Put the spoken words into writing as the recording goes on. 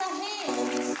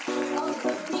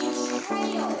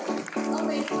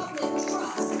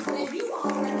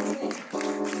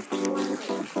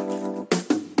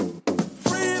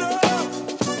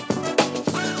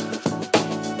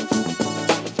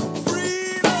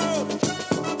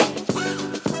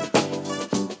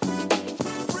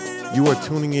You are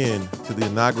tuning in to the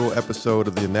inaugural episode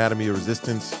of the Anatomy of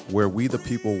Resistance, where we the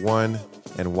people won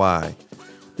and why.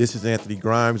 This is Anthony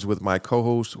Grimes with my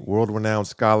co-host, world-renowned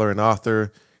scholar and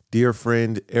author, dear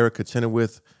friend Erica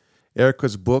Chenoweth.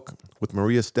 Erica's book with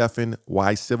Maria Steffen,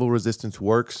 Why Civil Resistance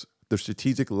Works, The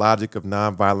Strategic Logic of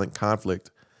Nonviolent Conflict,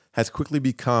 has quickly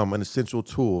become an essential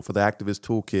tool for the activist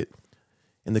toolkit.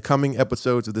 In the coming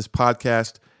episodes of this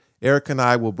podcast, Erica and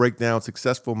I will break down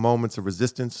successful moments of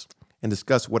resistance and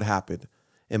discuss what happened,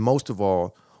 and most of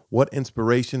all, what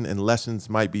inspiration and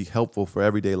lessons might be helpful for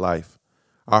everyday life.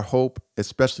 Our hope,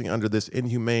 especially under this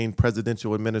inhumane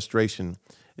presidential administration,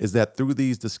 is that through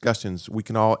these discussions, we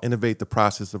can all innovate the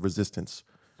process of resistance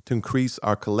to increase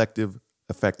our collective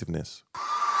effectiveness.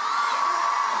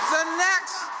 The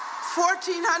next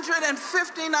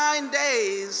 1,459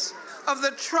 days of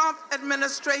the Trump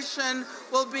administration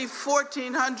will be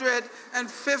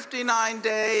 1,459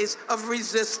 days of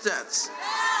resistance.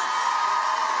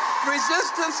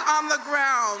 Resistance on the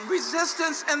ground,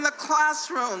 resistance in the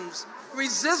classrooms,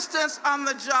 resistance on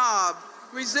the job,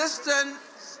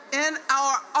 resistance in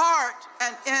our art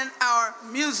and in our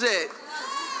music.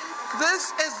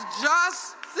 This is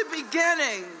just the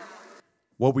beginning.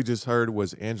 What we just heard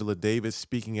was Angela Davis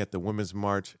speaking at the Women's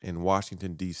March in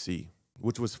Washington, D.C.,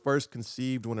 which was first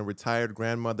conceived when a retired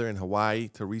grandmother in Hawaii,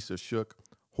 Teresa Shook,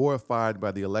 horrified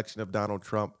by the election of Donald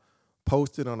Trump,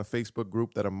 posted on a Facebook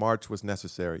group that a march was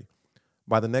necessary.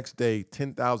 By the next day,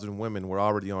 10,000 women were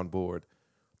already on board.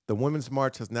 The Women's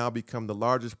March has now become the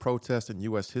largest protest in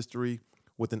U.S. history,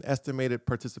 with an estimated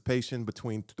participation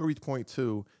between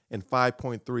 3.2 and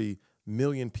 5.3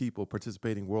 million people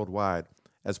participating worldwide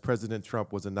as President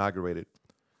Trump was inaugurated.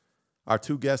 Our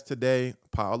two guests today,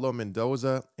 Paola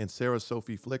Mendoza and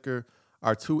Sophie Flicker,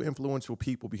 are two influential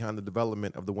people behind the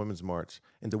development of the Women's March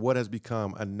into what has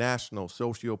become a national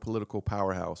socio-political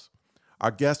powerhouse. Our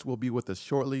guests will be with us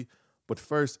shortly, but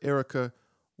first, Erica,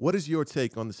 what is your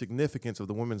take on the significance of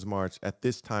the Women's March at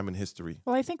this time in history?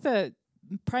 Well, I think the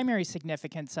primary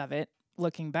significance of it,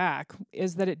 looking back,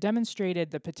 is that it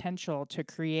demonstrated the potential to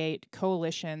create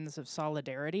coalitions of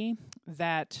solidarity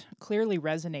that clearly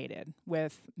resonated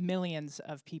with millions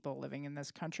of people living in this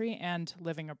country and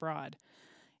living abroad.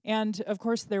 And, of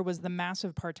course, there was the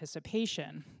massive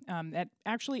participation at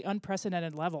actually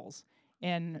unprecedented levels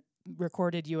in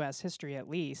recorded U.S. history, at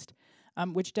least,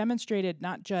 which demonstrated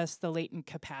not just the latent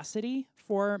capacity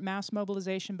for mass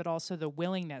mobilization, but also the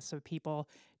willingness of people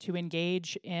to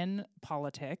engage in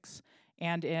politics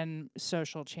and in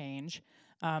social change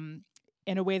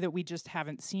in a way that we just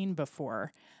haven't seen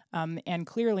before, and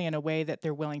clearly in a way that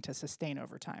they're willing to sustain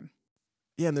over time.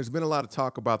 Yeah, and there's been a lot of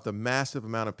talk about the massive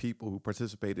amount of people who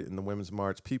participated in the Women's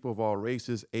March, people of all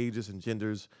races, ages, and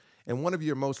genders. And one of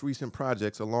your most recent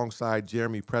projects, alongside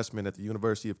Jeremy Pressman at the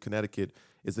University of Connecticut,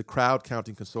 is the Crowd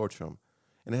Counting Consortium,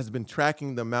 and it has been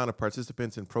tracking the amount of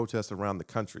participants in protests around the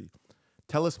country.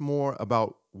 Tell us more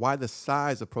about why the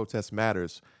size of protests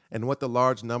matters and what the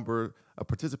large number of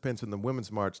participants in the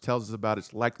Women's March tells us about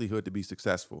its likelihood to be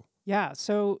successful. Yeah,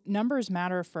 so numbers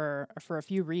matter for a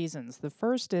few reasons. The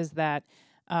first is that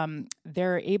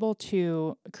they're able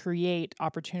to create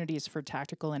opportunities for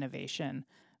tactical innovation.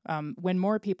 When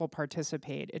more people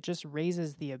participate, it just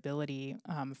raises the ability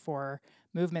for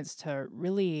movements to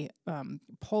really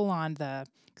pull on the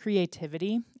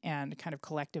creativity and kind of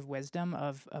collective wisdom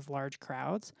of large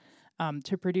crowds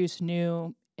to produce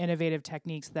new innovative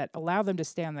techniques that allow them to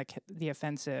stay on the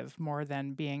offensive more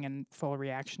than being in full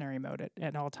reactionary mode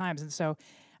at all times. And so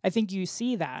I think you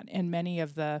see that in many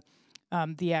of the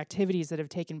activities that have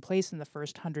taken place in the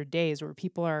first 100 days, where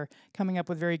people are coming up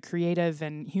with very creative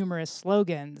and humorous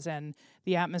slogans, and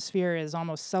the atmosphere is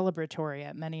almost celebratory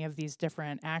at many of these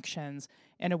different actions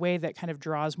in a way that kind of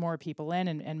draws more people in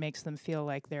and makes them feel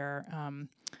like they're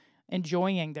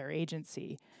enjoying their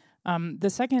agency. The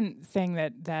second thing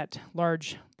that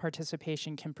large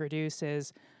participation can produce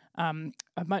is a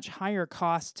much higher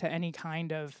cost to any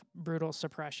kind of brutal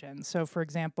suppression. So, for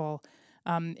example,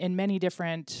 in many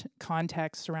different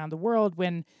contexts around the world,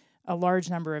 when a large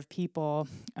number of people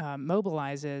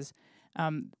mobilizes,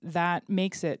 that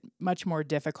makes it much more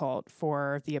difficult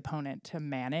for the opponent to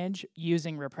manage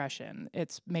using repression.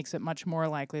 It makes it much more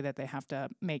likely that they have to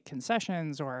make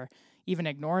concessions or even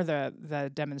ignore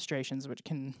the demonstrations, which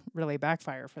can really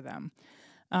backfire for them.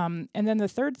 And then the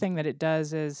third thing that it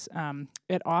does is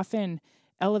it often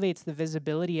elevates the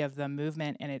visibility of the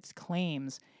movement and its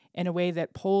claims in a way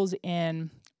that pulls in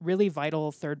really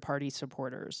vital third-party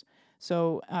supporters.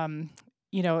 So,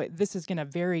 this is going to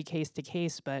vary case to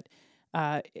case, but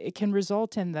it can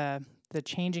result in the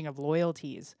changing of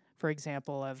loyalties, for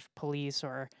example, of police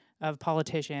or of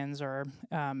politicians or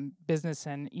business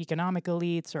and economic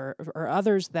elites or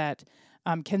others that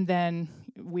can then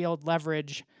wield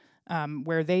leverage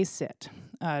where they sit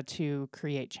to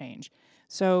create change.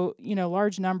 So,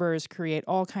 large numbers create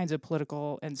all kinds of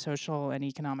political and social and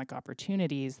economic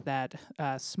opportunities that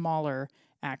smaller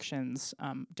actions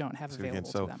don't have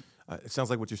available to them. It sounds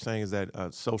like what you're saying is that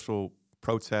social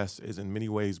protest is in many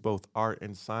ways both art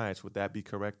and science. Would that be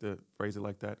correct to phrase it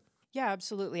like that? Yeah,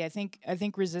 absolutely. I think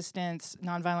resistance,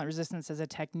 nonviolent resistance as a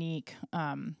technique,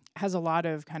 has a lot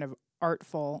of kind of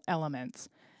artful elements.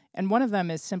 And one of them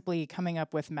is simply coming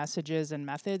up with messages and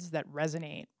methods that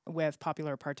resonate with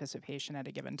popular participation at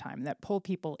a given time, that pull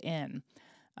people in,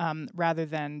 rather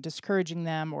than discouraging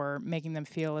them or making them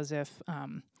feel as if,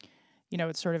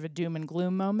 it's sort of a doom and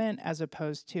gloom moment, as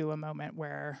opposed to a moment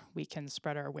where we can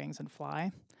spread our wings and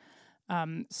fly.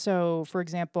 So, for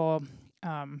example,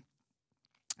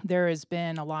 there has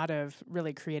been a lot of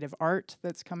really creative art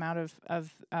that's come out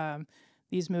of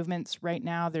these movements. Right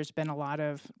now, there's been a lot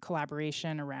of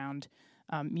collaboration around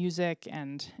music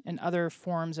and other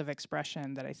forms of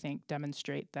expression that I think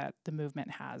demonstrate that the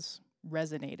movement has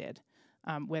resonated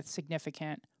with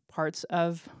significant parts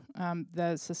of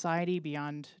the society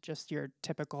beyond just your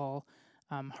typical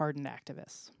hardened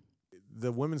activists.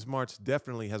 The Women's March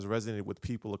definitely has resonated with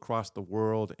people across the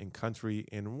world and country.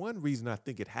 And one reason I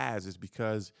think it has is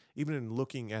because even in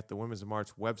looking at the Women's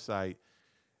March website,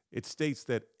 it states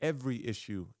that every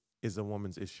issue is a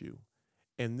woman's issue.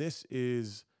 And this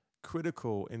is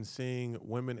critical in seeing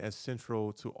women as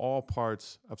central to all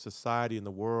parts of society in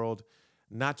the world,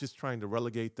 not just trying to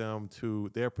relegate them to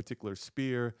their particular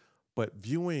sphere, but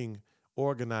viewing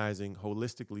organizing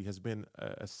holistically has been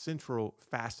a central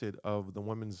facet of the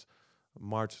Women's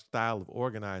March style of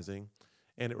organizing.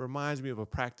 And it reminds me of a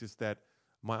practice that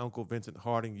my uncle Vincent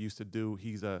Harding used to do.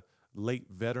 He's a late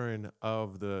veteran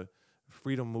of the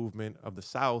freedom movement of the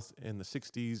South in the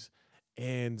 60s.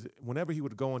 And whenever he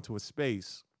would go into a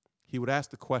space, he would ask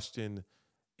the question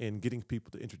in getting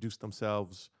people to introduce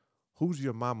themselves, who's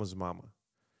your mama's mama?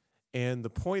 And the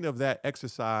point of that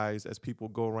exercise, as people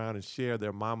go around and share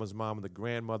their mama's mama, the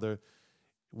grandmother,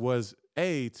 was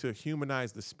to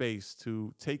humanize the space,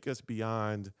 to take us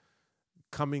beyond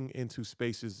coming into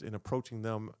spaces and approaching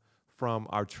them from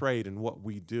our trade and what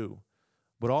we do,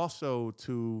 but also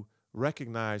to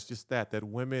recognize just that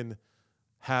women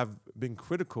have been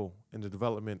critical in the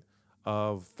development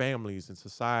of families and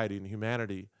society and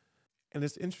humanity. And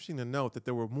it's interesting to note that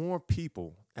there were more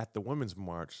people at the Women's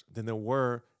March than there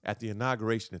were at the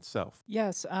inauguration itself.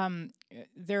 Yes,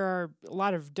 there are a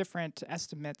lot of different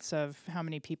estimates of how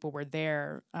many people were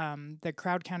there. The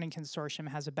Crowd Counting Consortium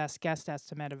has a best guess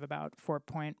estimate of about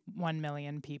 4.1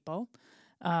 million people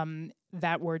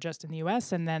that were just in the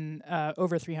U.S., and then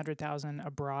over 300,000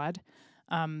 abroad.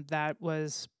 That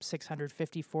was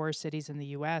 654 cities in the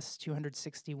U.S.,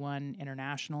 261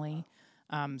 internationally.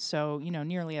 So,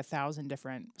 nearly 1,000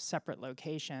 different separate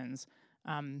locations,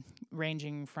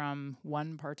 ranging from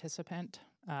one participant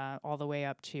all the way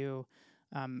up to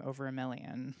over 1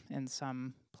 million in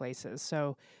some places.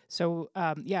 So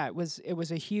it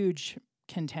was a huge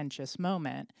contentious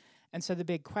moment. And so the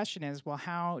big question is, well,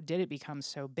 how did it become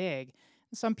so big?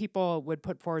 Some people would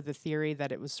put forward the theory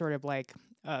that it was sort of like,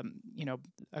 a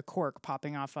cork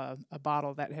popping off a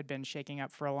bottle that had been shaking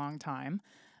up for a long time.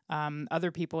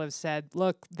 Other people have said,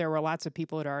 look, there were lots of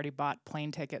people who had already bought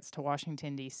plane tickets to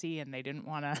Washington, D.C., and they didn't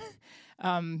want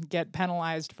to get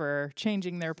penalized for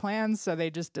changing their plans, so they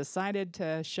just decided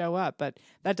to show up. But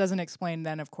that doesn't explain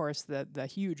then, of course, the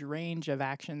huge range of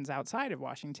actions outside of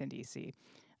Washington, D.C.,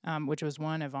 which was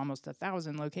one of almost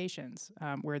 1,000 locations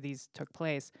where these took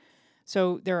place.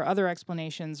 So there are other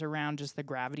explanations around just the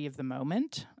gravity of the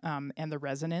moment and the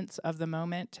resonance of the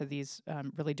moment to these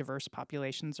really diverse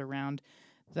populations around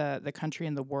the country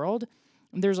and the world.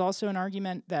 There's also an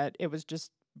argument that it was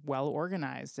just well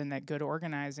organized, and that good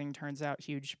organizing turns out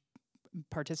huge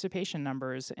participation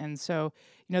numbers. And so,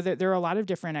 there are a lot of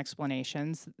different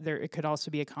explanations. It could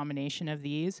also be a combination of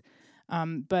these.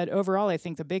 But overall, I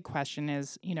think the big question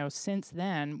is, since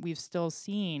then, we've still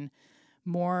seen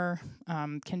more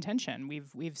contention.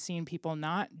 We've seen people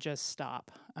not just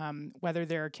stop, whether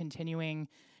they're continuing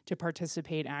to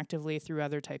participate actively through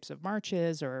other types of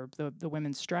marches or the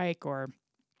women's strike, or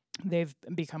they've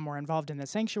become more involved in the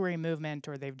sanctuary movement,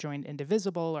 or they've joined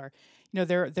Indivisible, or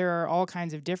there are all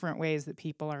kinds of different ways that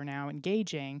people are now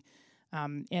engaging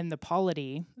in the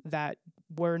polity that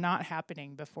were not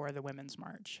happening before the Women's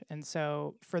March. And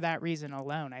so for that reason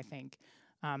alone, I think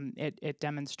it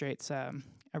demonstrates a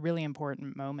really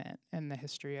important moment in the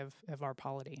history of our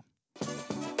polity.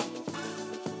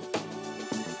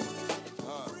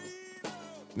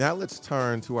 Now let's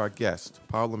turn to our guests,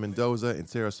 Paola Mendoza and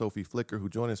Sophie Flicker, who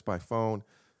join us by phone.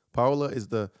 Paola is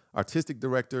the artistic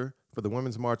director for the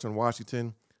Women's March on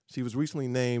Washington. She was recently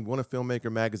named one of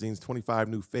Filmmaker Magazine's 25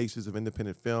 New Faces of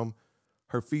Independent Film.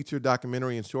 Her feature,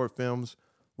 documentary, and short films,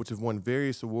 which have won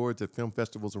various awards at film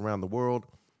festivals around the world,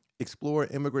 explore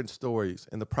immigrant stories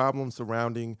and the problems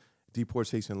surrounding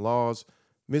deportation laws.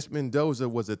 Miss Mendoza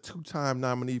was a two-time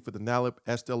nominee for the NALIP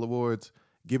Estel Awards,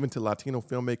 given to Latino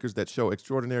filmmakers that show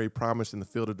extraordinary promise in the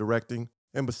field of directing.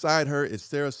 And beside her is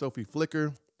Sophie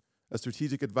Flicker, a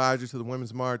strategic advisor to the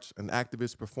Women's March, an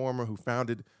activist performer who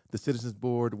founded the Citizens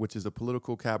Board, which is a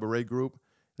political cabaret group,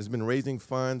 has been raising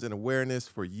funds and awareness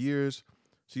for years.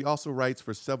 She also writes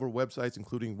for several websites,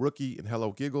 including Rookie and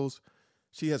Hello Giggles.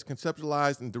 She has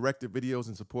conceptualized and directed videos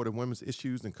in support of women's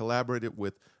issues and collaborated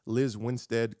with Liz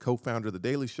Winstead, co-founder of The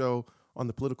Daily Show, on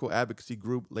the political advocacy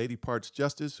group Lady Parts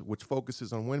Justice, which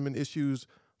focuses on women issues.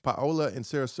 Paola and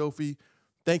Sophie,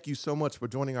 thank you so much for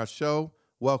joining our show.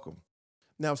 Welcome.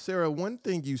 Now, Sarah, one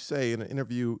thing you say in an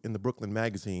interview in the Brooklyn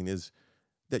Magazine is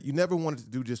that you never wanted to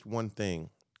do just one thing.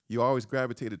 You always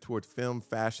gravitated toward film,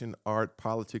 fashion, art,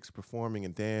 politics, performing,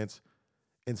 and dance.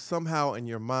 And somehow in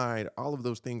your mind, all of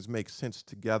those things make sense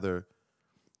together.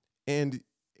 And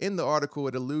in the article,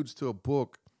 it alludes to a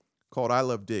book called I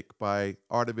Love Dick by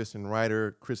artivist and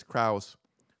writer Chris Kraus,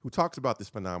 who talks about this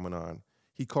phenomenon.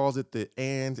 He calls it the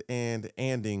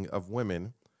anding of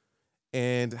women,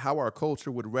 and how our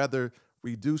culture would rather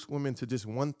reduce women to just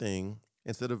one thing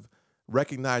instead of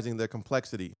recognizing their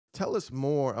complexity. Tell us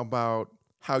more about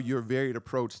how your varied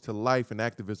approach to life and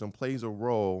activism plays a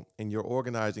role in your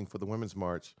organizing for the Women's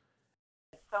March.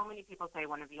 So many people say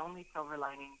one of the only silver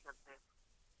linings of this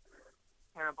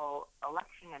terrible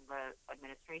election and the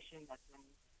administration that's in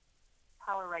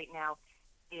power right now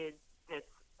is this,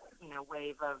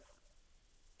 wave of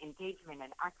engagement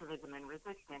and activism and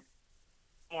resistance.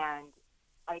 And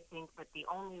I think that the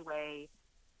only way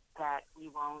that we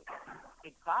won't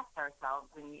exhaust ourselves,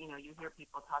 and, you hear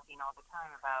people talking all the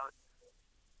time about,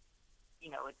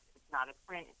 it's not a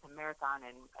sprint, it's a marathon,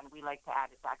 and we like to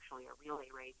add it's actually a relay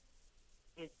race,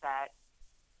 is that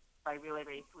by relay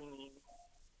race we mean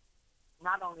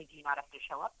not only do you not have to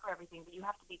show up for everything, but you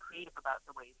have to be creative about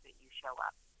the ways that you show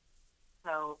up.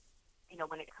 So,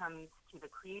 when it comes to the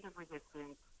creative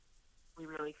resistance, we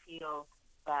really feel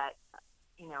that,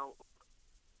 in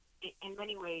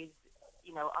many ways,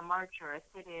 a march or a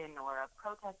sit-in or a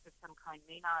protest of some kind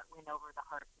may not win over the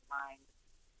hearts and minds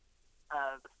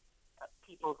of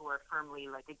people who are firmly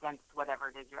against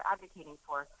whatever it is you're advocating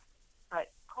for.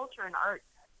 But culture and art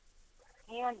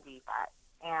can do that.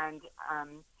 And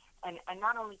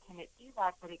not only can it do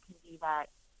that, but it can do that,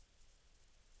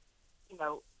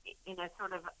 in a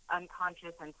sort of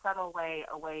unconscious and subtle way,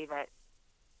 a way that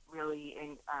really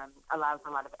allows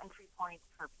a lot of entry points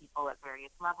for people at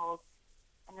various levels.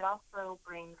 And it also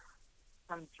brings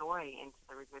some joy into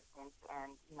the resistance.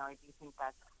 And, I do think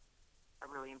that's a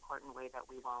really important way that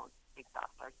we won't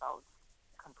exhaust ourselves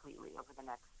completely over the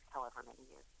next however many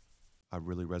years. I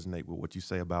really resonate with what you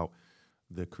say about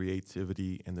the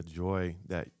creativity and the joy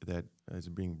that is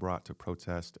being brought to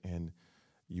protest, and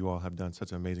you all have done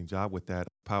such an amazing job with that.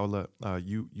 Paola,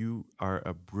 you are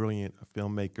a brilliant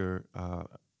filmmaker.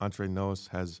 Entre Nos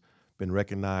has been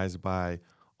recognized by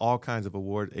all kinds of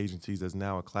award agencies as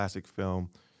now a classic film.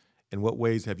 In what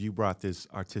ways have you brought this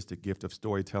artistic gift of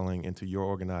storytelling into your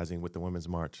organizing with the Women's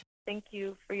March? Thank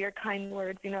you for your kind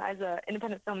words. As an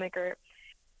independent filmmaker,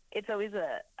 it's always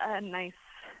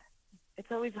it's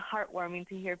always heartwarming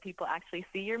to hear people actually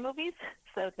see your movies.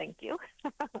 So thank you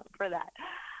for that.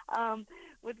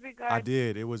 With regard, I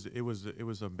did. It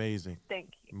was amazing. Thank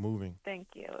you. Moving. Thank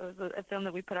you. It was a film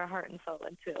that we put our heart and soul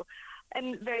into,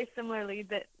 and very similarly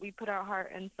that we put our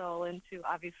heart and soul into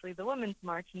obviously the Women's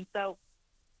March. And so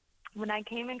when I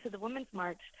came into the Women's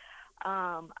March,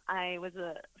 I was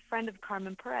a friend of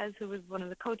Carmen Perez, who was one of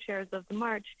the co-chairs of the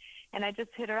march, and I just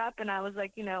hit her up and I was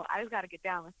like, I just got to get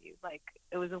down with you.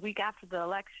 It was a week after the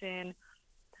election.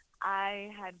 I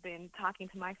had been talking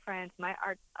to my friends, my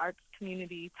arts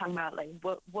community, talking about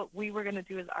what we were going to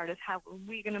do as artists, how were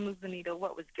we going to move the needle,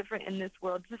 what was different in this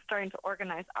world, just starting to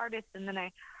organize artists. And then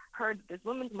I heard this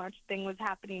Women's March thing was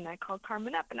happening. I called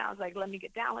Carmen up and I was like, let me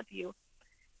get down with you.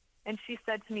 And she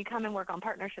said to me, come and work on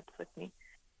partnerships with me.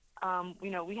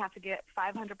 We have to get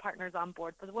 500 partners on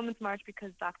board for the Women's March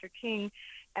because Dr. King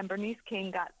and Bernice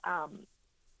King got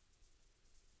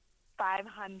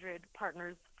 500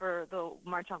 partners for the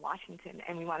March on Washington,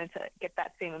 and we wanted to get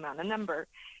that same amount of numbers.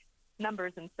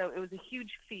 And so it was a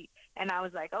huge feat. And I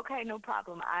was like, okay, no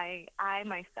problem. I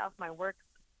myself, my work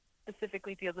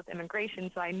specifically deals with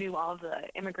immigration, so I knew all of the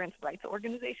immigrants' rights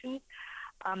organizations,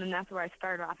 and that's where I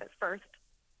started off at first.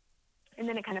 And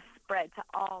then it kind of spread to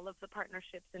all of the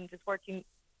partnerships and just working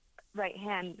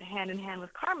hand in hand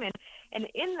with Carmen. And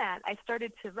in that, I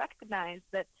started to recognize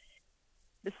that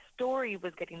the story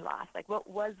was getting lost. Like, what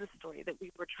was the story that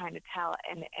we were trying to tell,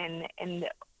 and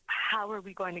how are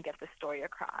we going to get the story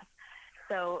across?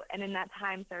 So, and in that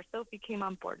time, Sophie came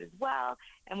on board as well,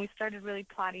 and we started really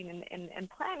plotting and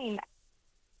planning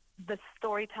the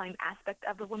storytelling aspect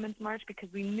of the Women's March, because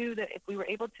we knew that if we were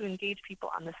able to engage people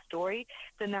on the story,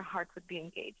 then their hearts would be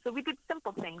engaged. So we did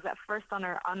simple things. At first, on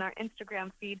our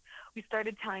Instagram feed, we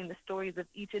started telling the stories of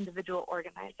each individual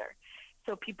organizer,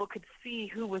 so people could see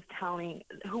who was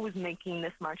making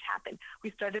this march happen.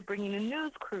 We started bringing in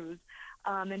news crews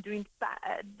and doing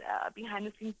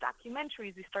behind-the-scenes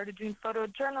documentaries. We started doing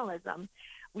photojournalism.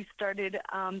 We started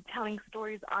telling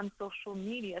stories on social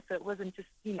media, so it wasn't just,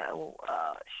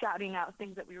 shouting out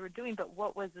things that we were doing, but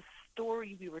what was the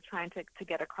story we were trying to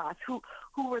get across? Who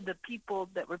were the people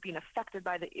that were being affected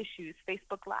by the issues?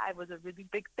 Facebook Live was a really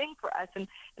big thing for us, and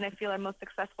I feel our most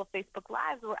successful Facebook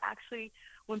Lives were actually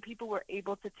when people were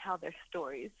able to tell their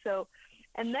stories. So,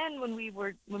 and then when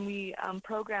we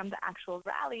programmed the actual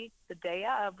rally the day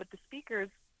of with the speakers,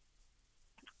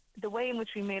 the way in which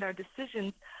we made our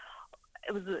decisions,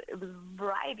 it was a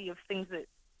variety of things that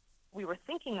we were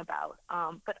thinking about,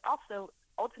 but also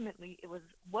ultimately it was,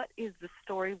 what is the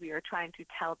story we are trying to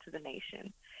tell to the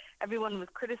nation? Everyone was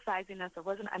criticizing us or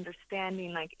wasn't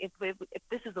understanding, like, if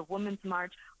this is a women's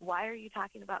march, why are you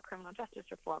talking about criminal justice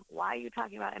reform? Why are you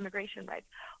talking about immigration rights?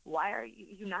 Why are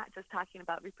you not just talking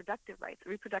about reproductive rights?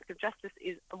 Reproductive justice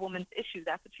is a woman's issue.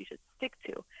 That's what you should stick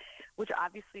to, which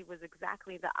obviously was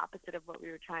exactly the opposite of what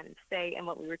we were trying to say and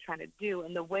what we were trying to do.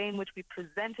 And the way in which we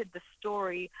presented the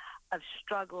story of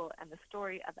struggle and the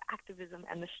story of activism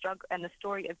and the struggle and the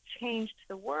story of change to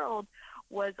the world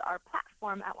was our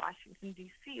platform at Washington,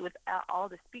 D.C., with all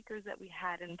the speakers that we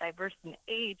had, and diverse in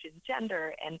age and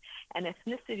gender and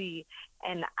ethnicity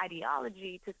and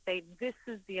ideology, to say this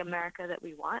is the America that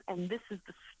we want, and this is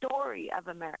the story of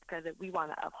America that we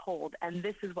want to uphold, and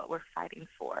this is what we're fighting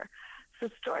for. So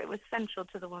story was central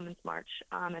to the Women's March,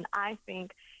 and I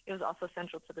think it was also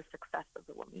central to the success of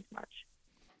the Women's March.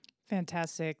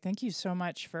 Fantastic. Thank you so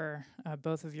much for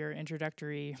both of your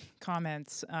introductory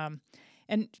comments.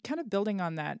 And kind of building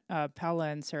on that, Paola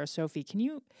and Sophie, can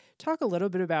you talk a little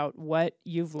bit about what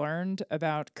you've learned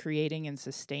about creating and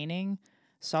sustaining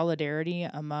solidarity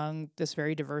among this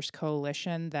very diverse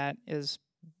coalition that is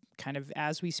kind of,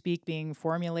 as we speak, being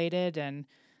formulated,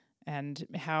 and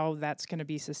how that's going to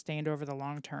be sustained over the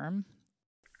long term?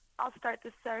 I'll start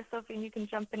this, Sophie, and you can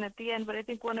jump in at the end, but I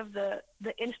think one of the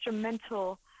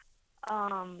instrumental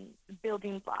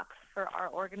building blocks for our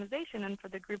organization and for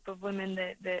the group of women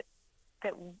that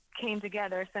came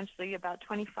together, essentially about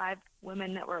 25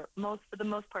 women that were for the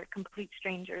most part complete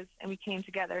strangers, and we came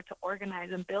together to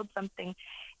organize and build something,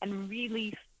 and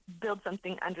really build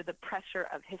something under the pressure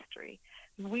of history.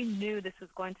 We knew this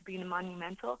was going to be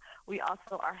monumental. We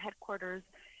also, our headquarters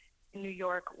in New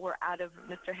York were out of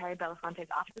Mr. Harry Belafonte's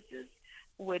offices,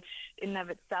 which in and of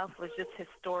itself was just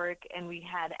historic. And we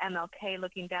had MLK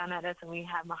looking down at us, and we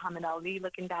had Muhammad Ali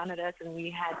looking down at us, and we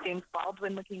had James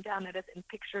Baldwin looking down at us in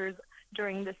pictures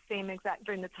during the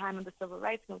time of the Civil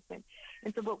Rights Movement.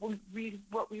 And so what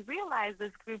we realized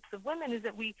as groups of women is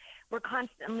that we were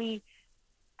constantly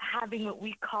having what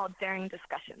we called daring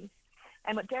discussions.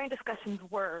 And what daring discussions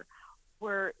were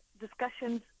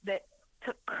discussions that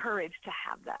took courage to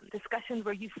have them, discussions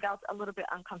where you felt a little bit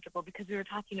uncomfortable because we were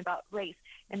talking about race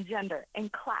and gender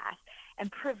and class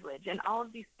and privilege and all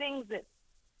of these things that,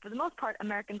 for the most part,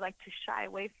 Americans like to shy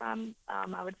away from.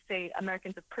 I would say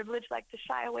Americans of privilege like to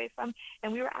shy away from.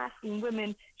 And we were asking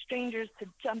women, strangers, to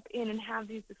jump in and have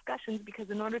these discussions,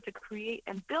 because in order to create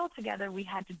and build together, we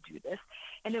had to do this.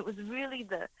 And it was really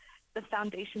the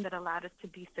foundation that allowed us to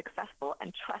be successful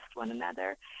and trust one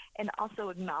another, and also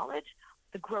acknowledge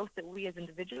the growth that we as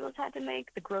individuals had to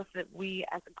make, the growth that we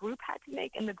as a group had to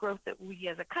make, and the growth that we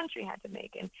as a country had to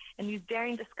make. And these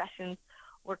daring discussions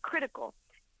were critical.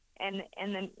 And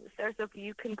then, Sophie,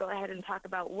 you can go ahead and talk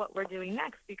about what we're doing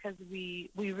next, because we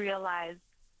realized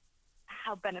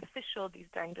how beneficial these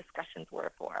daring discussions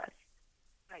were for us.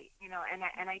 Right.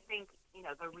 And I think,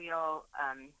 the real,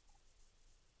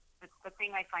 the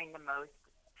thing I find the most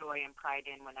joy and pride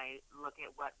in when I look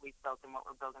at what we've built and what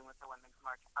we're building with the Women's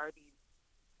March are these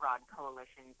broad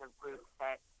coalitions of groups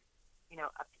that,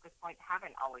 up to this point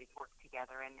haven't always worked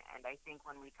together. And I think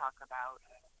when we talk about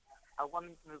a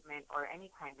women's movement or any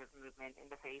kind of movement in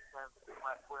the face of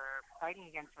what we're fighting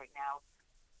against right now,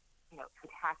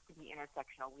 it has to be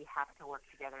intersectional. We have to work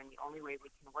together, and the only way we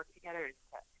can work together is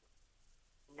to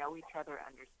know each other,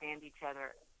 understand each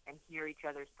other, and hear each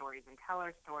other's stories and tell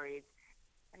our stories.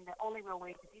 And the only real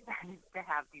way to do that is to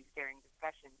have these daring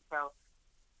discussions. So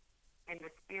in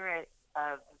the spirit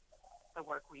of the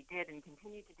work we did and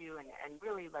continue to do, and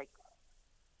really, like,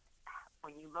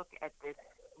 when you look at this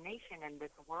nation and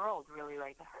this world, really,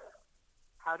 like,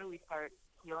 how do we start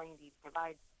healing these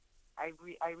divides? I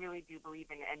really do believe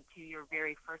in, and to your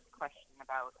very first question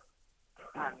about,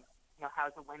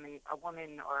 how's a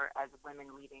woman, or as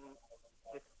women leading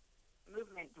this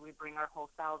movement, do we bring our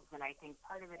whole selves? And I think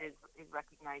part of it is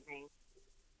recognizing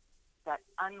that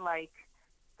unlike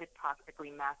the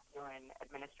toxically masculine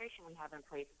administration we have in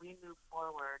place, we move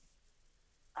forward,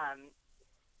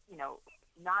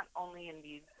 not only in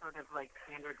these sort of like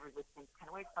standard resistance kind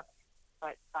of ways, but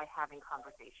by having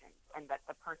conversations, and that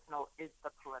the personal is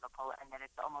the political, and that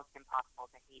it's almost impossible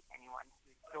to hate anyone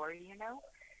whose story you know.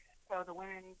 So the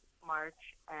Women's March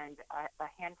and a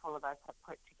handful of us have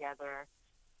put together,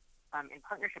 in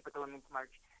partnership with the Women's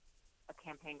March, a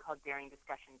campaign called Daring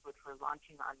Discussions, which we're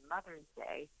launching on Mother's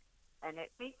Day. And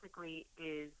it basically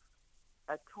is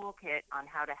a toolkit on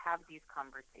how to have these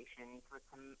conversations with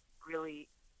some really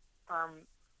firm,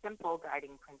 simple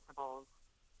guiding principles,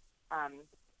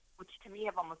 which to me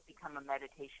have almost become a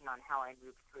meditation on how I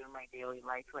move through my daily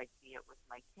life, like be it with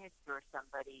my kids or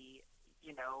somebody.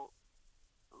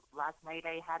 Last night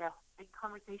I had a big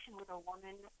conversation with a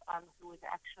woman who was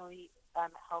actually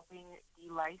helping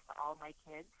de-lice all my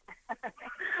kids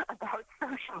about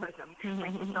socialism.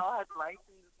 Like, we all had life,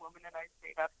 and this woman and I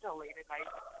stayed up till late at night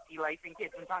de-licing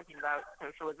kids and talking about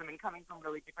socialism and coming from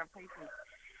really different places.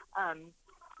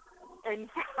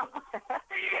 And so,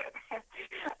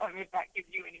 if that gives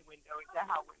you any window into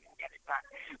how women get it done.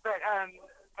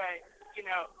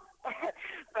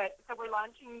 But so we're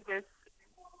launching this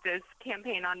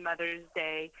campaign on Mother's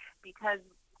Day because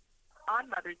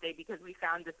we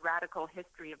found this radical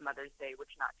history of Mother's Day,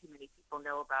 which not too many people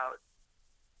know about,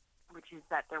 which is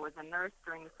that there was a nurse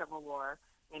during the Civil War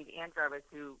named Ann Jarvis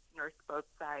who nursed both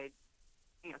sides,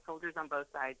 soldiers on both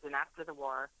sides. And after the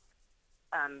war,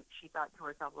 she thought to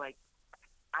herself, like,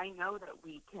 I know that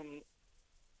we can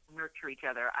nurture each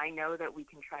other. I know that we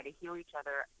can try to heal each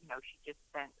other. She just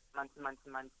spent months and months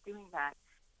and months doing that.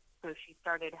 So she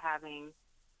started having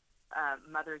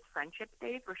Mother's Friendship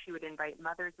Days, where she would invite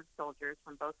mothers of soldiers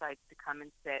from both sides to come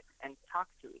and sit and talk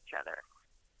to each other.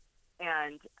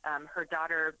 And her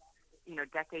daughter,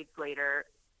 decades later,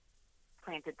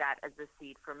 planted that as the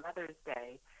seed for Mother's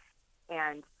Day.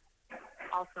 And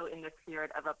also in the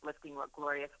spirit of uplifting what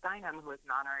Gloria Steinem, who is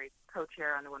an honorary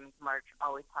co-chair on the Women's March,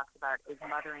 always talks about, is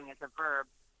mothering as a verb,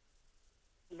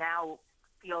 now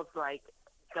feels like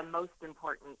the most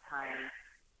important time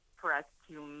for us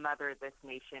to mother this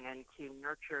nation and to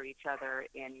nurture each other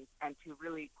and to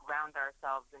really ground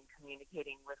ourselves in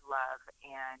communicating with love.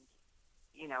 And,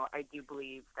 I do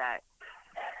believe that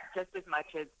just as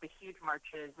much as the huge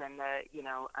marches and the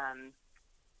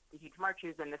huge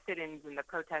marches and the sit-ins and the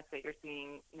protests that you're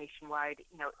seeing nationwide,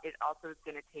 it also is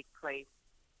going to take place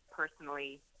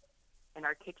personally in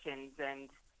our kitchens and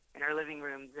in our living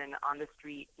rooms and on the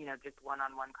street, just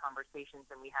one-on-one conversations.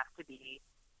 And we have to be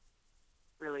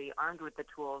really armed with the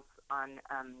tools on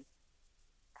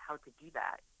how to do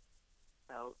that.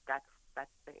 So that's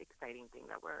the exciting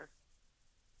thing that we're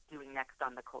doing next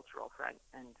on the cultural front,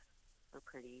 and we're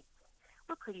pretty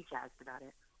jazzed about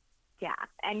it. Yeah,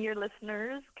 and your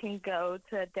listeners can go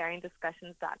to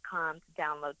daringdiscussions.com to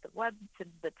download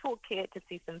the toolkit, to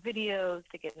see some videos,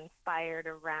 to get inspired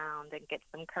around and get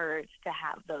some courage to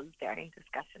have those daring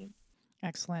discussions.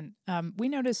 Excellent. We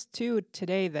noticed too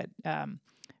today that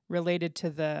related to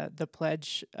the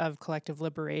pledge of collective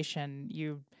liberation,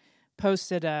 you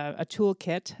posted a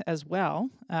toolkit as well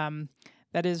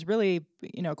that is really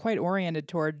quite oriented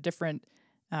toward different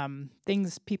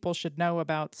things people should know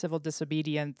about civil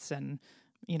disobedience and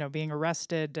being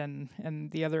arrested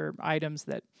and the other items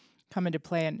that come into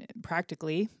play and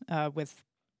practically with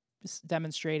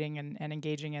demonstrating and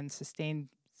engaging in sustained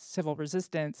civil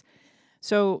resistance.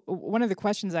 So one of the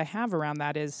questions I have around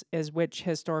that is which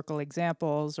historical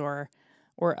examples or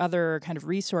other kind of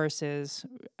resources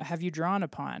have you drawn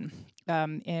upon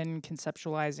in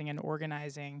conceptualizing and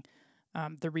organizing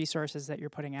the resources that you're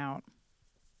putting out?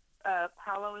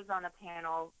 Paola was on a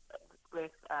panel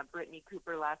with Brittany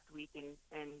Cooper last week, and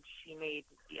she made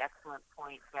the excellent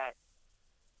point that,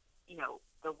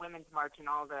 the Women's March and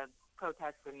all the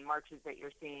protests and marches that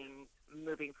you're seeing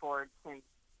moving forward since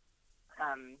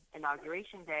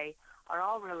Inauguration Day are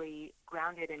all really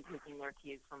grounded in taking their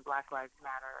cues from Black Lives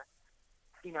Matter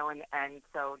and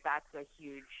so that's a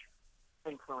huge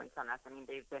influence on us. I mean,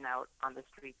 they've been out on the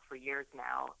streets for years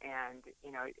now, and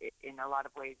in a lot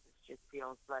of ways, it just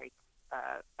feels like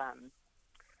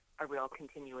a real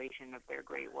continuation of their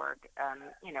great work.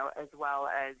 As well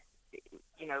as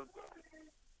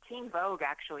Teen Vogue,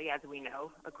 actually, as we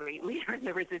know, a great leader in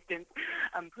the resistance,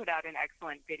 put out an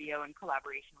excellent video in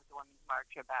collaboration with the Women's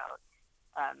March about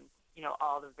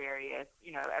all the various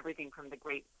everything from the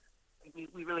great.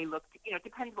 We really looked, it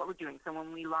depends what we're doing. So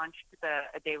when we launched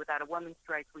A Day Without a Woman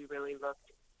strike, we really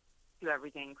looked to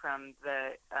everything from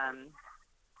the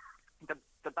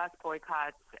bus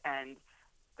boycotts and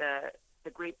the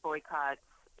great boycotts,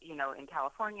 in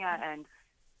California, and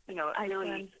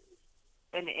really,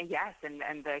 and yes,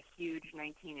 and the huge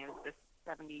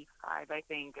 75, I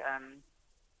think,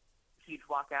 huge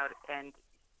walkout and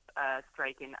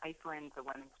strike in Iceland, the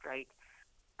women's strike.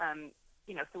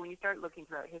 So when you start looking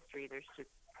throughout history, there's just,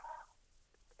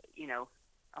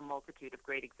 a multitude of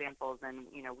great examples, and,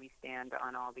 we stand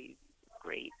on all these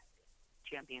great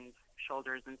champions'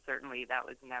 shoulders, and certainly that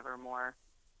was never more,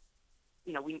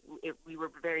 we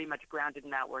were very much grounded in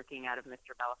that, working out of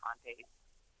Mr. Belafonte's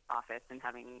office and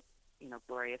having,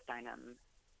 Gloria Steinem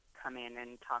come in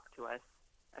and talk to us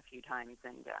a few times,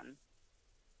 and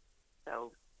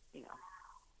so,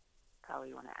 Paola,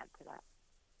 you want to add to that?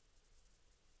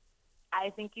 I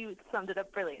think you summed it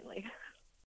up brilliantly.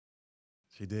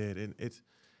 She did, and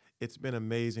it's been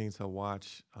amazing to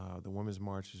watch the women's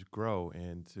marches grow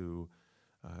and to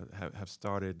have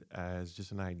started as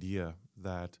just an idea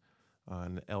that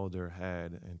an elder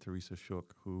had, and Teresa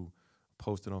Shook, who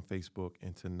posted on Facebook,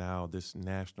 into now this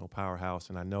national powerhouse.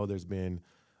 And I know there's been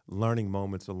learning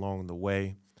moments along the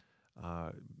way,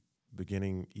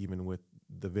 beginning even with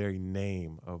the very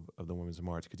name of the Women's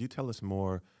March. Could you tell us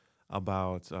more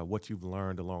about what you've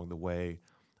learned along the way,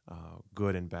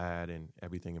 good and bad and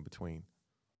everything in between?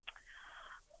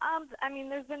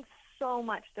 There's been so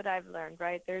much that I've learned,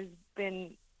 right? There's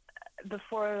been,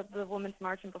 before the Women's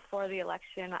March and before the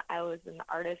election, I was an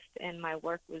artist, and my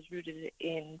work was rooted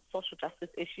in social justice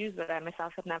issues that I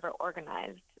myself had never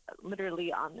organized,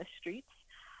 literally on the streets.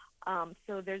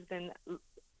 So there's been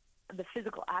the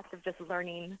physical act of just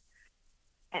learning.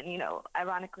 And,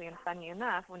 ironically and funny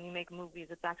enough, when you make movies,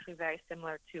 it's actually very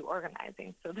similar to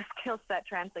organizing. So the skill set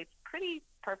translates pretty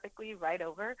perfectly right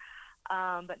over.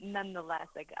 But nonetheless,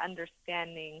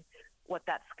 understanding what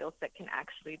that skill set can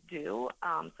actually do.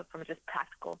 So from just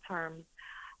practical terms,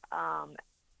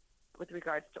 with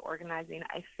regards to organizing,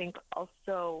 I think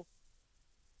also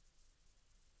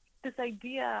this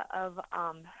idea of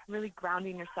really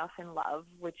grounding yourself in love,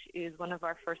 which is one of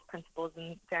our first principles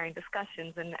in varying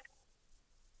discussions, and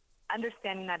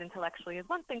understanding that intellectually is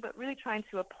one thing, but really trying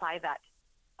to apply that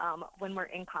when we're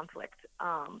in conflict.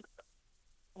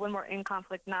 When we're in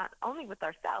conflict, not only with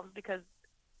ourselves, because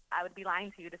I would be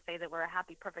lying to you to say that we're a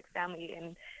happy, perfect family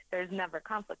and there's never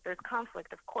conflict. There's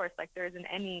conflict, of course, like there is in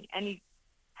any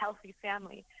healthy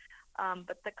family.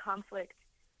 But the conflict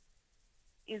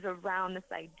is around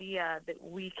this idea that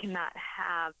we cannot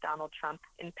have Donald Trump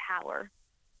in power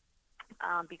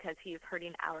because he is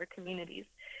hurting our communities.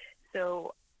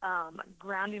 So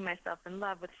grounding myself in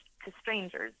love to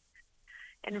strangers,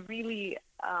 and really,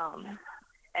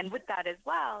 and with that as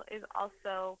well is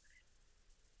also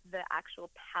the actual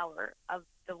power of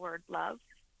the word love.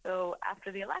 So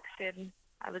after the election,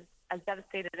 I was as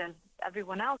devastated as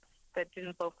everyone else that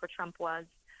didn't vote for Trump was.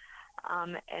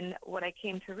 And what I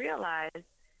came to realize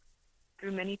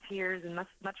through many tears and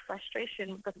much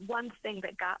frustration, the one thing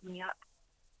that got me up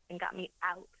and got me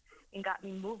out and got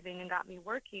me moving and got me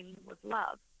working was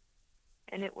love.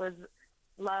 And it was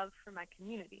love for my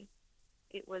community.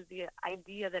 It was the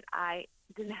idea that I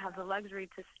didn't have the luxury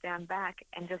to stand back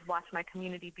and just watch my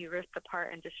community be ripped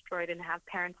apart and destroyed and have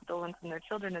parents stolen from their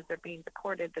children as they're being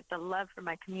deported, that the love for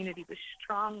my community was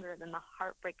stronger than the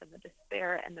heartbreak and the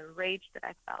despair and the rage that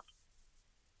I felt.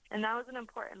 And that was an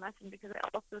important lesson, because I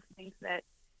also think that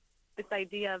this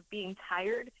idea of being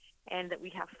tired and that we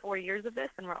have 4 years of this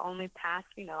and we're only past,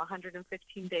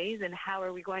 115 days, and how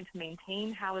are we going to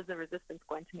maintain? How is the resistance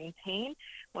going to maintain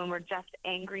when we're just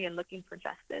angry and looking for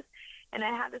justice? And I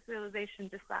had this realization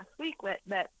just last week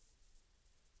that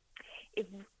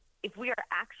if we are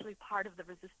actually part of the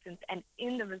resistance and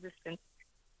in the resistance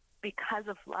because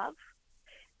of love,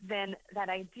 then that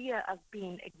idea of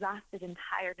being exhausted and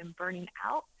tired and burning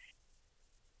out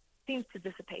seems to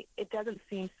dissipate. It doesn't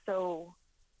seem so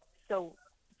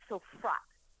fraught,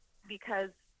 because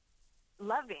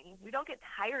loving, we don't get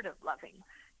tired of loving.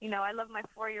 I love my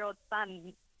 4-year-old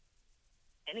son,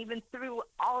 and even through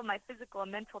all of my physical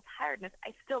and mental tiredness,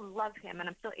 I still love him, and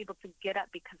I'm still able to get up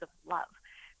because of love.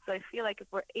 So I feel like if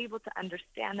we're able to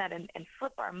understand that and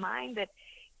flip our mind that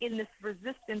in this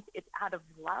resistance, it's out of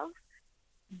love,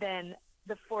 then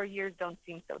the 4 years don't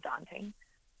seem so daunting.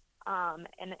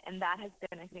 And that has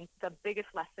been, I think, the biggest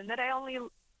lesson that I only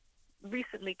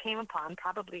recently came upon,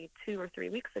 probably 2 or 3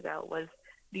 weeks ago, was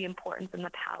the importance and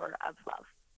the power of love.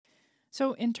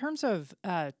 So in terms of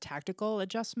tactical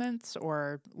adjustments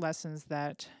or lessons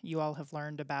that you all have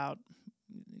learned about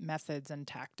methods and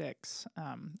tactics,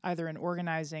 either in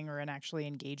organizing or in actually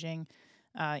engaging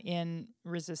in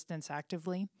resistance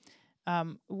actively,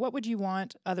 what would you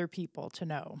want other people to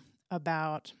know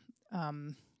about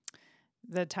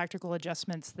the tactical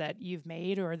adjustments that you've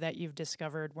made or that you've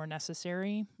discovered were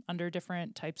necessary under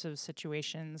different types of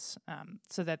situations,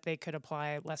 so that they could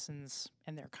apply lessons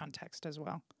in their context as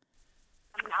well?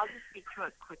 I mean, I'll just speak to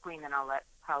it quickly, and then I'll let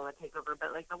Paola take over.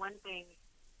 But, like, the one thing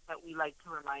that we like to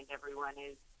remind everyone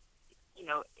is,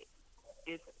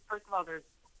 first of all, there's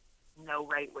no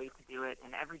right way to do it,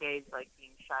 and every day is like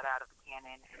being shot out of a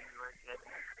cannon, and you're just,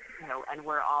 and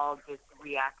we're all just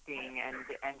reacting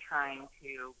and trying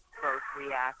to both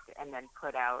react and then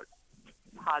put out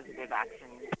positive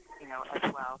action,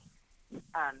 as well.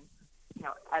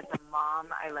 As a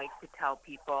mom, I like to tell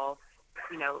people,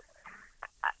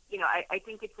 I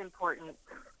think it's important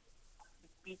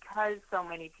because so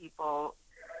many people,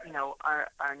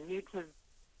 are new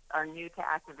to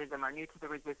activism, are new to the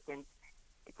resistance.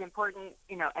 It's important,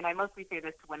 and I mostly say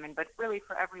this to women, but really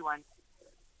for everyone.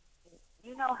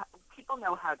 People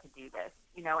know how to do this,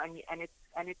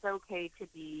 and it's okay to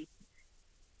be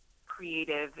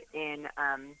creative in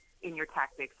your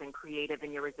tactics and creative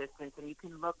in your resistance, and you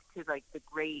can look to like the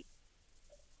great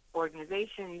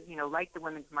organizations, like the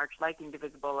Women's March, like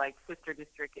Indivisible, like Sister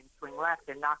District and Swing Left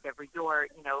and Knock Every Door,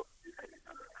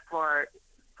 for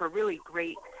really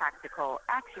great tactical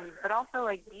actions, but also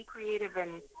like be creative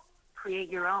and create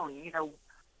your own.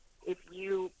 If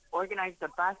you organized a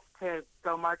bus to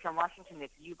go march on Washington, if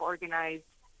you've organized,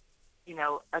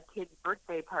 a kid's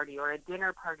birthday party or a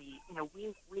dinner party,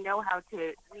 we know how to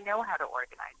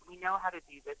organize. We know how to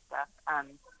do this stuff.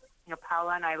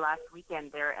 Paola and I last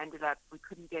weekend, we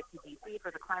couldn't get to D.C.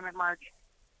 for the climate march.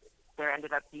 There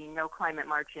ended up being no climate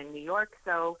march in New York,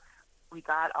 so we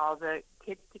got all the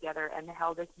kids together and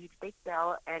held a huge bake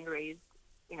sale and raised,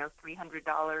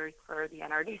 $300 for the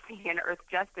NRDC and Earth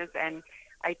Justice. And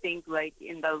I think, like,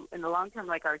 in the long term,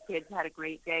 like, our kids had a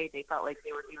great day. They felt like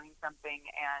they were doing something,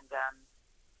 and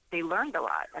they learned a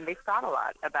lot, and they thought a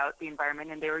lot about the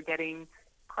environment, and they were getting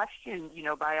questioned,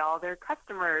 by all their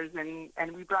customers,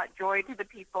 and we brought joy to the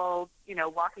people,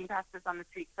 walking past us on the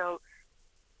street. So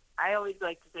I always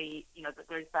like to say, that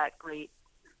there's that great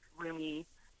Rumi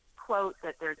quote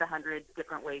that there's 100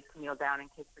 different ways to kneel down and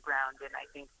kiss the ground, and I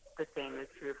think the same is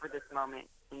true for this moment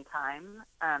in time.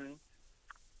 And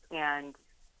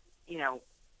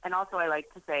also I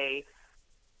like to say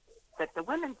that the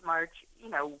Women's March,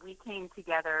 we came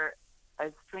together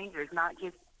as strangers, not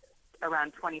just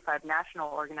around 25 national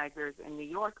organizers in New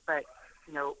York, but,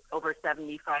 over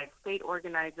 75 state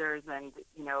organizers and,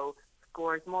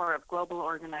 scores more of global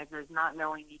organizers not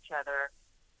knowing each other.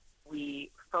 We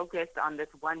focused on this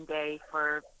one day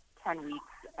for 10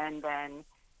 weeks, and then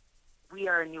we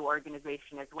are a new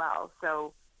organization as well.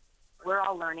 So we're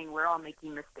all learning. We're all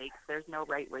making mistakes. There's no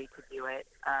right way to do it.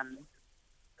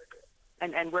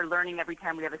 And we're learning every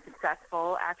time we have a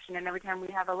successful action and every time we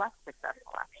have a less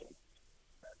successful action.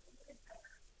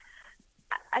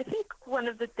 I think one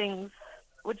of the things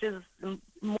which is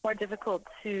more difficult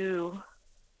to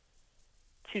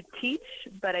teach,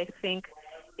 but I think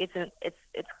it's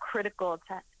critical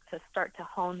to start to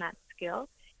hone that skill,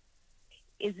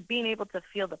 is being able to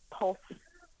feel the pulse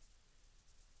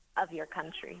of your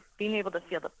country, being able to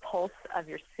feel the pulse of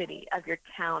your city, of your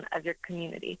town, of your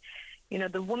community.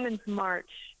 The Women's March,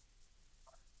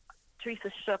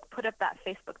 Teresa Shook put up that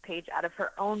Facebook page out of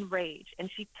her own rage, and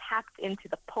she tapped into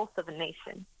the pulse of a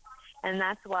nation. And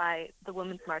that's why the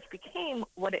Women's March became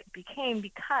what it became,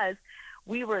 because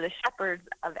we were the shepherds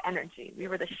of energy. We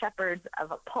were the shepherds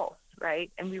of a pulse,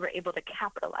 right? And we were able to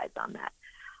capitalize on that.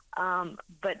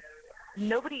 But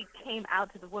nobody came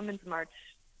out to the Women's March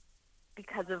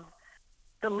because of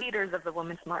the leaders of the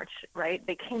Women's March, right?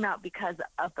 They came out because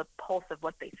of the pulse of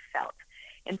what they felt.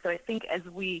 And so I think as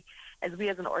we as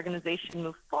an organization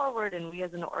move forward, and we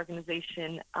as an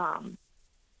organization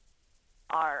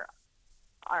are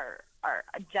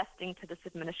adjusting to this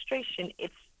administration,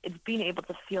 it's being able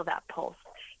to feel that pulse.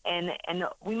 And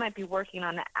we might be working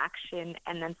on an action,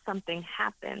 and then something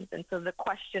happens. And so the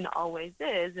question always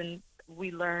is, and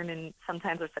we learn, and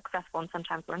sometimes we're successful and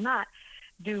sometimes we're not,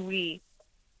 do we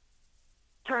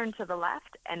turn to the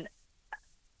left and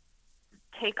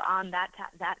take on that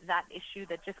issue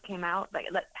that just came out, like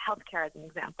healthcare as an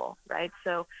example, right?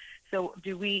 So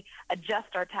do we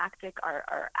adjust our tactic,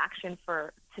 our action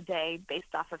for today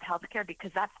based off of healthcare?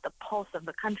 Because that's the pulse of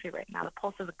the country right now. The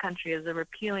pulse of the country is the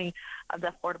repealing of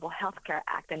the Affordable Health Care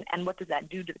Act, and what does that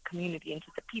do to the community and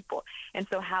to the people? And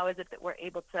so how is it that we're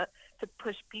able to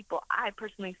push people? I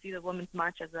personally see the Women's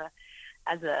March as a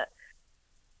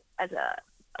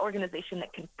organization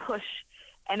that can push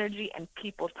energy and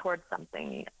people towards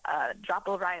something. Drop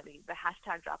O'Reilly, the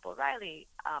hashtag Drop O'Reilly,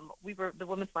 the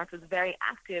Women's March was very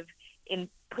active in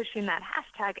pushing that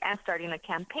hashtag and starting a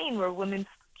campaign where women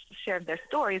shared their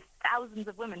stories. Thousands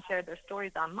of women shared their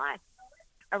stories online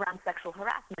around sexual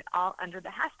harassment, all under the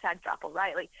hashtag Drop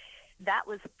O'Reilly. That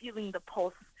was feeling the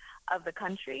pulse of the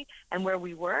country and where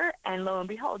we were, and lo and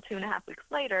behold, 2.5 weeks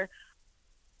later,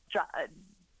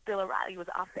 Bill O'Reilly was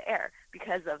off the air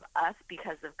because of us,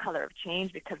 because of Color of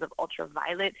Change, because of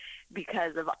Ultraviolet,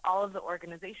 because of all of the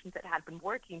organizations that had been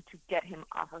working to get him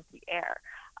off of the air.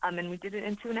 And we did it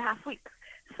in 2.5 weeks.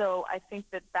 So I think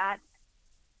that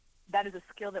is a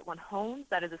skill that one hones.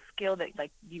 That is a skill that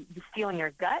you feel in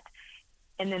your gut.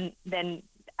 And then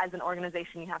as an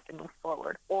organization, you have to move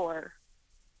forward or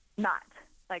not,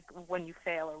 like when you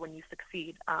fail or when you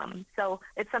succeed. So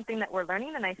it's something that we're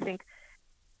learning, and I think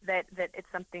that it's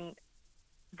something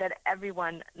that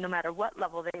everyone, no matter what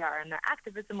level they are in their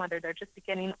activism, whether they're just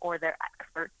beginning or they're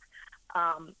experts,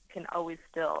 can always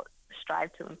still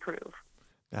strive to improve.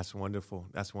 That's wonderful.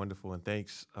 That's wonderful. And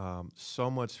thanks so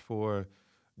much for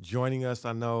joining us.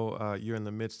 I know you're in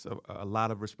the midst of a lot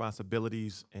of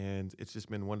responsibilities, and it's just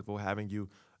been wonderful having you.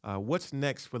 What's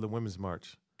next for the Women's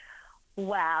March?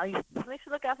 Well, you really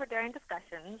should look out for Daring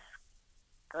Discussions.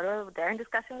 Go to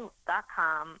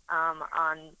daringdiscussions.com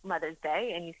on Mother's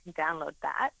Day, and you can download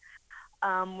that.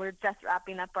 We're just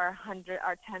wrapping up our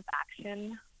 10th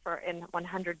action in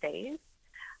 100 days.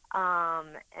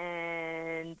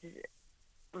 And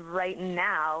right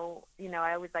now,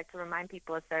 I always like to remind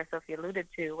people, as Sophie alluded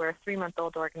to, we're a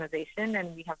 3-month-old organization,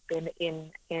 and we have been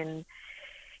in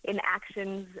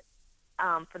actions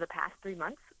for the past 3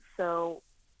 months. So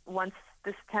once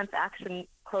this 10th action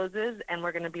closes and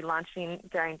we're going to be launching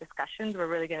Daring Discussions, we're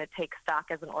really going to take stock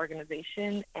as an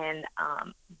organization and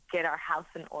get our house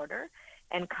in order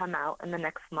and come out in the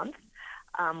next month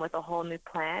with a whole new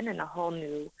plan and a whole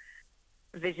new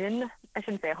vision. I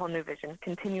shouldn't say a whole new vision,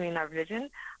 continuing our vision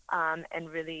and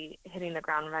really hitting the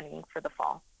ground running for the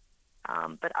fall.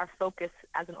 But our focus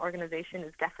as an organization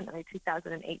is definitely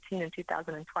 2018 and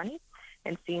 2020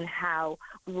 and seeing how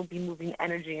we will be moving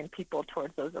energy and people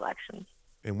towards those elections.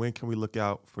 And when can we look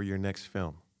out for your next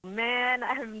film? Man,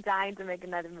 I'm dying to make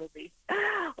another movie.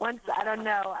 I don't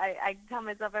know. I tell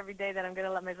myself every day that I'm going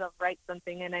to let myself write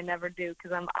something, and I never do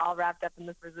because I'm all wrapped up in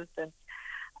this resistance.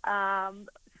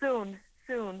 Soon.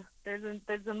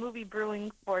 There's a movie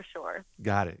brewing for sure.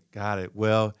 Got it.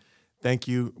 Well, thank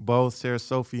you both, Sarah,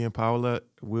 Sophie, and Paola.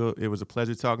 It was a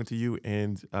pleasure talking to you,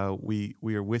 and we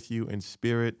are with you in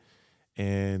spirit.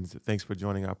 And thanks for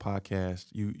joining our podcast.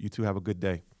 You two have a good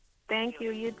day. Thank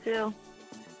you. You too.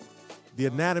 The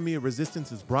Anatomy of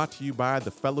Resistance is brought to you by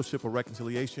the Fellowship of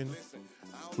Reconciliation.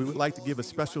 We would like to give a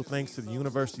special thanks to the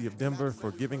University of Denver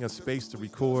for giving us space to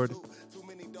record.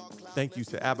 Thank you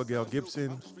to Abigail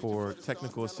Gibson for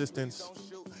technical assistance.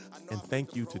 And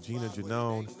thank you to Gina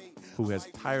Janone, who has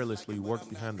tirelessly worked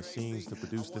behind the scenes to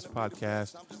produce this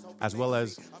podcast, as well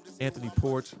as Anthony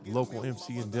Porch, local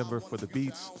MC in Denver, for the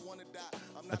beats.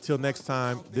 Until next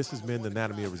time, this has been the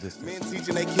Anatomy of Resistance. Men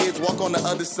teaching their kids walk on the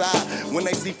other side. When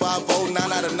they see 5-0, 9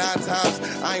 out of 9 times,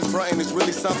 I ain't fronting, it's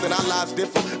really something. Our lives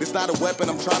different. It's not a weapon.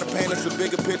 I'm trying to paint us a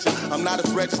bigger picture. I'm not a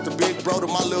threat, just a big bro to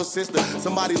my little sister.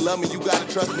 Somebody love me, you gotta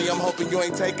trust me. I'm hoping you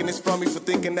ain't taking this from me for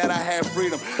thinking that I have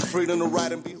freedom. Freedom to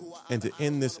write and be who I am. And to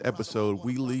end this episode,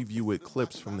 we leave you with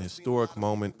clips from the historic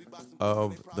moment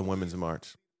of the Women's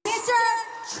March. Mr.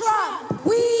 Trump,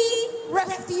 we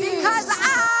refuse. Because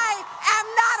I am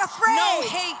not afraid. No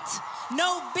hate,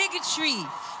 no bigotry,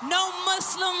 no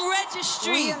Muslim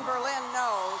registry. We in Berlin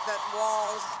know that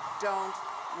walls don't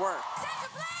work.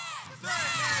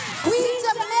 We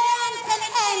demand an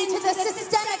end to the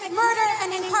systemic murder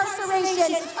and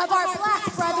incarceration of our black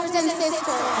brothers and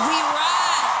sisters. We rise